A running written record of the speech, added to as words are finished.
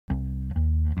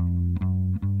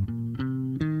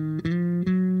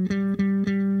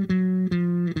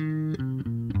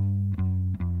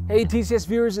Hey TCS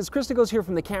viewers, it's Chris Nichols here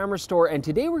from the camera store, and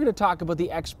today we're going to talk about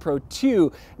the X-Pro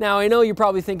 2. Now I know you're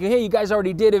probably thinking, hey, you guys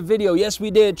already did a video. Yes,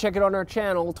 we did. Check it on our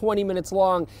channel, 20 minutes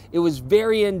long. It was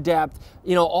very in-depth,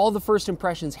 you know, all the first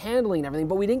impressions, handling and everything,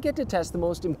 but we didn't get to test the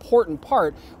most important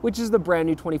part, which is the brand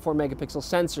new 24 megapixel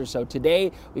sensor. So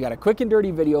today we got a quick and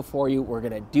dirty video for you. We're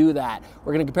going to do that.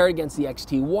 We're going to compare it against the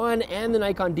X-T1 and the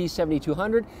Nikon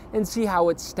D7200 and see how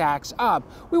it stacks up.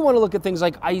 We want to look at things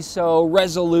like ISO,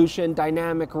 resolution,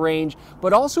 dynamic range,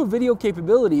 but also video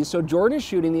capabilities. So Jordan is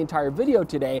shooting the entire video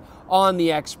today on the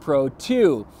X-Pro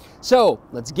 2. So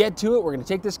let's get to it. We're going to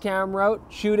take this camera out,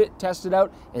 shoot it, test it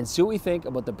out, and see what we think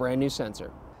about the brand new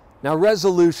sensor. Now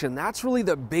resolution, that's really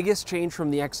the biggest change from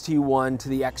the X-T1 to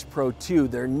the X-Pro 2,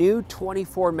 their new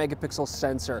 24 megapixel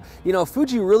sensor. You know,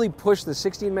 Fuji really pushed the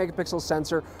 16 megapixel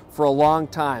sensor for a long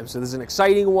time, so this is an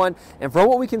exciting one. And from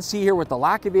what we can see here with the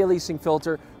lack of aliasing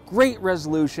filter, great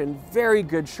resolution, very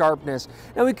good sharpness.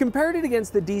 Now we compared it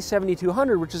against the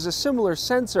D7200, which is a similar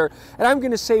sensor, and I'm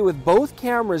going to say with both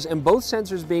cameras and both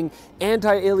sensors being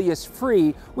anti-alias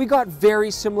free, we got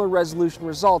very similar resolution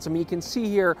results. I mean, you can see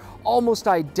here almost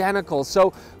identical.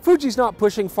 So Fuji's not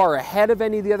pushing far ahead of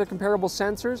any of the other comparable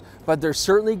sensors, but they're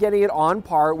certainly getting it on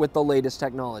par with the latest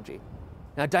technology.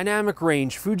 Now, dynamic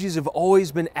range. Fuji's have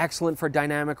always been excellent for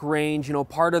dynamic range, you know,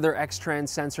 part of their X-Trans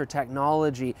sensor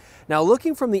technology. Now,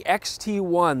 looking from the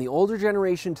X-T1, the older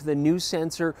generation, to the new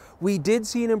sensor, we did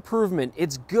see an improvement.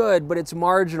 It's good, but it's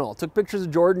marginal. Took pictures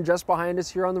of Jordan just behind us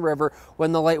here on the river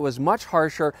when the light was much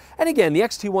harsher. And again, the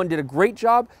X-T1 did a great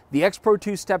job. The X-Pro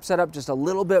 2 steps that up just a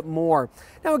little bit more.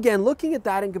 Now, again, looking at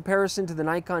that in comparison to the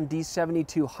Nikon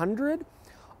D7200,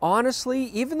 honestly,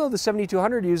 even though the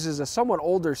 7200 uses a somewhat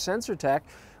older sensor tech,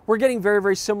 we're getting very,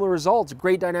 very similar results.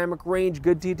 Great dynamic range,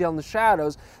 good detail in the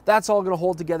shadows. That's all going to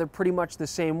hold together pretty much the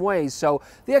same way. So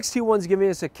the X-T1's giving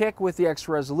us a kick with the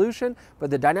extra resolution, but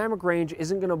the dynamic range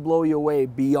isn't going to blow you away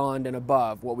beyond and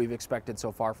above what we've expected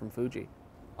so far from Fuji.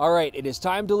 All right, it is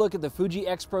time to look at the Fuji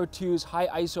X-Pro 2's high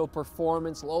ISO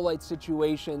performance, low light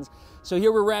situations. So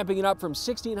here we're ramping it up from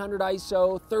 1600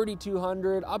 ISO,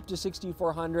 3200, up to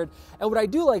 6400. And what I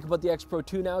do like about the X-Pro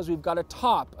 2 now is we've got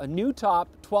a new top,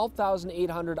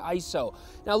 12,800 ISO.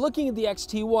 Now looking at the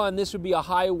X-T1, this would be a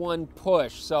high one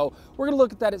push. So we're gonna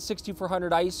look at that at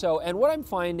 6400 ISO. And what I'm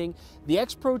finding, the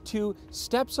X-Pro 2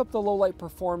 steps up the low light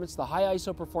performance, the high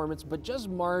ISO performance, but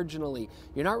just marginally.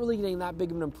 You're not really getting that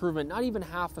big of an improvement, not even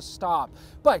half a stop.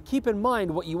 But keep in mind,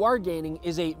 what you are gaining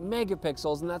is 8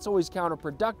 megapixels, and that's always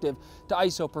counterproductive to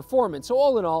ISO performance. So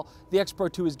all in all, the X-Pro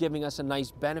 2 is giving us a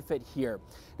nice benefit here.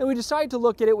 And we decided to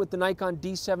look at it with the Nikon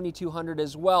D7200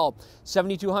 as well.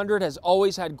 7200 has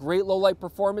always had great low light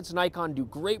performance. Nikon do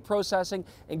great processing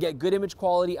and get good image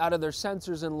quality out of their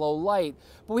sensors in low light.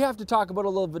 But we have to talk about a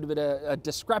little bit of a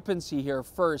discrepancy here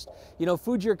first. You know,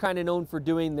 Fuji are kind of known for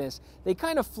doing this. They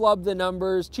kind of flub the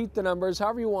numbers, cheat the numbers,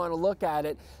 however you want to look at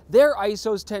it. Their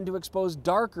ISOs tend to expose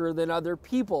darker than other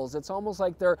people's. It's almost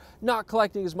like they're not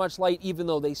collecting as much light even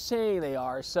though they say they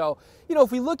are. So, you know,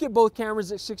 if we look at both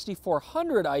cameras at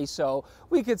 6400 ISO,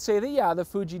 we could say that, yeah, the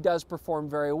Fuji does perform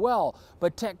very well.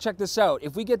 But check this out.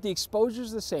 If we get the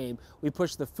exposures the same, we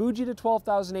push the Fuji to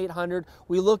 12,800,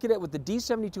 we look at it with the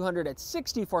D7200 at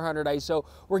 6400 ISO,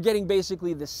 we're getting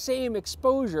basically the same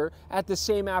exposure at the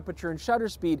same aperture and shutter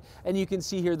speed, and you can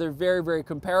see here they're very, very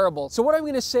comparable. So what I'm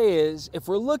going to say is, if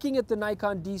we're looking at the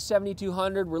Nikon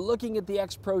D7200, we're looking at the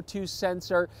X-Pro 2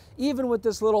 sensor, even with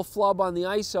this little flub on the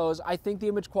ISOs, I think the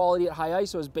image quality at high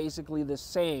ISO is basically the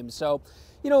same. So,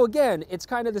 you know, again, it's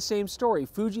kind of the same story.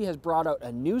 Fuji has brought out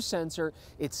a new sensor,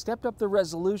 it's stepped up the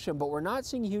resolution, but we're not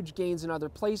seeing huge gains in other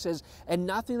places, and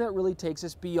nothing that really takes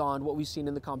us beyond what we've seen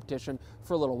in the competition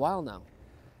for a little while now.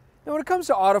 Now, when it comes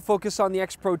to autofocus on the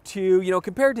X-Pro 2, you know,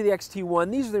 compared to the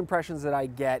X-T1, these are the impressions that I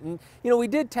get. And, you know, we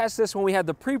did test this when we had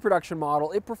the pre-production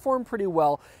model. It performed pretty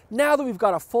well. Now that we've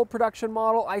got a full production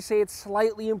model, I say it's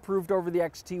slightly improved over the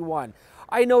X-T1.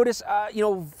 I notice, you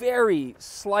know, very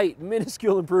slight,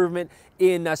 minuscule improvement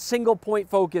in a single point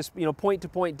focus, you know, point to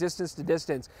point, distance to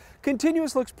distance.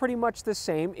 Continuous looks pretty much the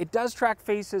same. It does track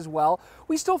face as well.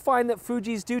 We still find that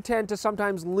Fujis do tend to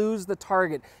sometimes lose the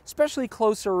target, especially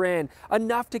closer in,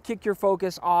 enough to kick your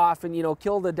focus off and, you know,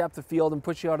 kill the depth of field and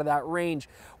push you out of that range.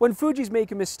 When Fujis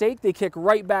make a mistake, they kick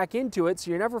right back into it,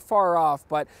 so you're never far off,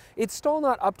 but it's still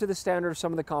not up to the standard of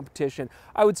some of the competition.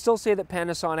 I would still say that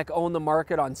Panasonic own the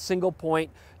market on single point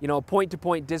point, you know,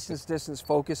 point-to-point, distance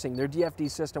focusing. Their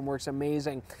DFD system works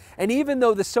amazing. And even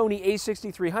though the Sony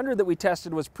a6300 that we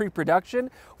tested was pre-production,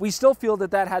 we still feel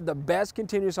that that had the best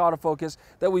continuous autofocus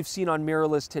that we've seen on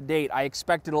mirrorless to date. I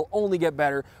expect it'll only get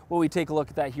better when we take a look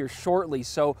at that here shortly.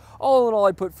 So all in all,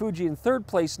 I put Fuji in third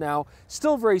place now,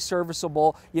 still very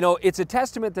serviceable. You know, it's a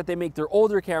testament that they make their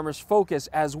older cameras focus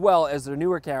as well as their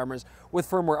newer cameras with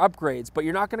firmware upgrades, but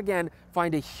you're not going to, again,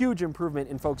 find a huge improvement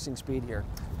in focusing speed here.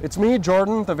 It's me,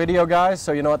 Jordan, the video guy,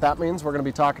 so you know what that means. We're going to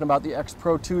be talking about the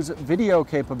X-Pro 2's video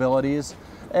capabilities.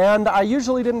 And I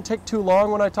usually didn't take too long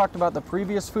when I talked about the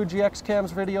previous Fuji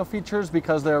X-Cam's video features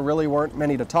because there really weren't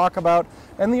many to talk about,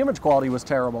 and the image quality was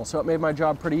terrible, so it made my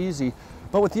job pretty easy.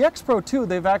 But with the X-Pro 2,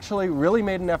 they've actually really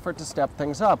made an effort to step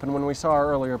things up, and when we saw our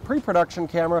earlier pre-production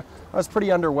camera, I was pretty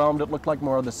underwhelmed. It looked like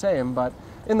more of the same, but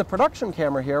in the production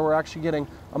camera here, we're actually getting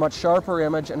a much sharper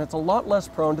image, and it's a lot less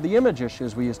prone to the image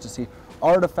issues we used to see,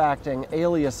 artifacting,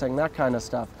 aliasing, that kind of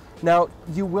stuff. Now,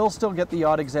 you will still get the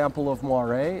odd example of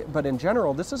moire, but in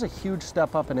general, this is a huge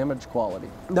step up in image quality.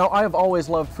 Now, I have always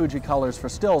loved Fuji colors for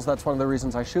stills. That's one of the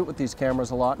reasons I shoot with these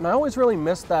cameras a lot, and I always really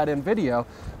missed that in video,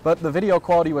 but the video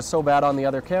quality was so bad on the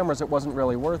other cameras, it wasn't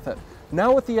really worth it.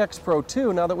 Now with the X-Pro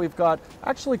 2, now that we've got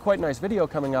actually quite nice video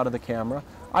coming out of the camera,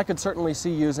 I could certainly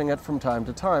see using it from time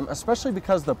to time, especially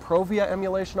because the Provia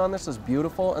emulation on this is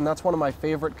beautiful, and that's one of my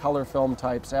favorite color film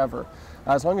types ever.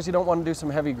 As long as you don't want to do some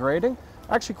heavy grading,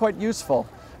 actually quite useful.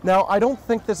 Now, I don't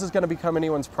think this is going to become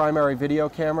anyone's primary video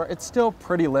camera. It's still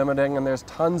pretty limiting, and there's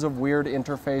tons of weird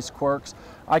interface quirks.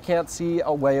 I can't see a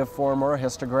waveform or a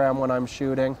histogram when I'm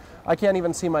shooting. I can't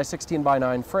even see my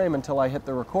 16:9 frame until I hit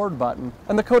the record button.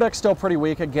 And the codec's still pretty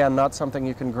weak, again, not something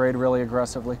you can grade really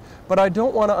aggressively. But I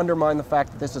don't want to undermine the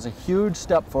fact that this is a huge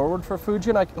step forward for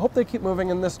Fuji, and I hope they keep moving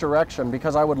in this direction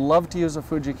because I would love to use a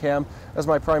Fuji cam as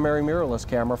my primary mirrorless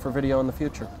camera for video in the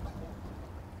future.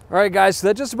 All right, guys, so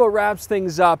that just about wraps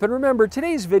things up. And remember,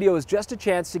 today's video is just a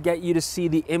chance to get you to see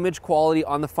the image quality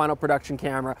on the final production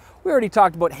camera. We already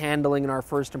talked about handling in our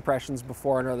first impressions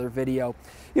before in another video.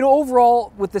 You know,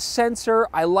 overall, with the sensor,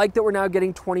 I like that we're now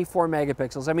getting 24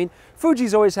 megapixels. I mean,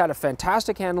 Fuji's always had a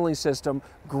fantastic handling system,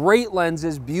 great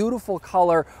lenses, beautiful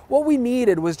color. What we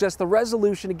needed was just the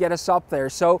resolution to get us up there.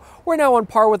 So we're now on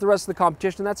par with the rest of the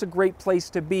competition. That's a great place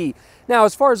to be. Now,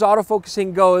 as far as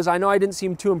autofocusing goes, I know I didn't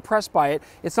seem too impressed by it.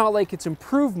 It's not like it's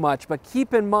improved much, but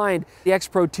keep in mind, the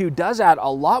X-Pro 2 does add a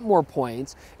lot more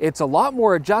points. It's a lot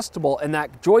more adjustable, and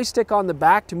that joystick on the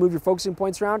back to move your focusing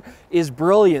points around is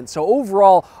brilliant. So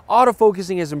overall,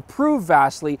 autofocusing has improved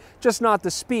vastly, just not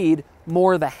the speed,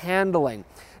 more the handling.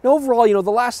 Now overall, you know,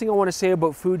 the last thing I want to say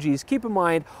about Fuji is keep in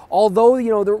mind, although, you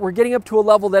know, we're getting up to a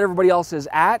level that everybody else is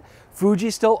at,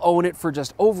 Fuji still own it for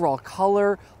just overall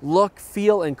color, look,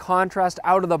 feel, and contrast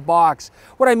out of the box.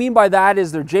 What I mean by that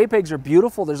is their JPEGs are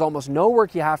beautiful. There's almost no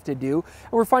work you have to do.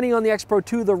 And we're finding on the X-Pro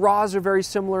 2, the RAWs are very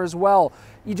similar as well.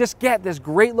 You just get this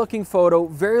great looking photo,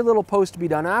 very little post to be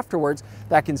done afterwards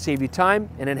that can save you time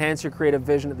and enhance your creative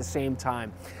vision at the same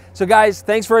time. So guys,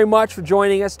 thanks very much for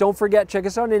joining us. Don't forget, check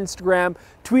us out on Instagram.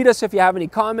 Tweet us if you have any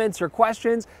comments or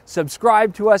questions.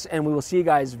 Subscribe to us, and we will see you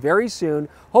guys very soon,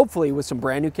 hopefully with some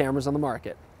brand new cameras on the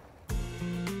market.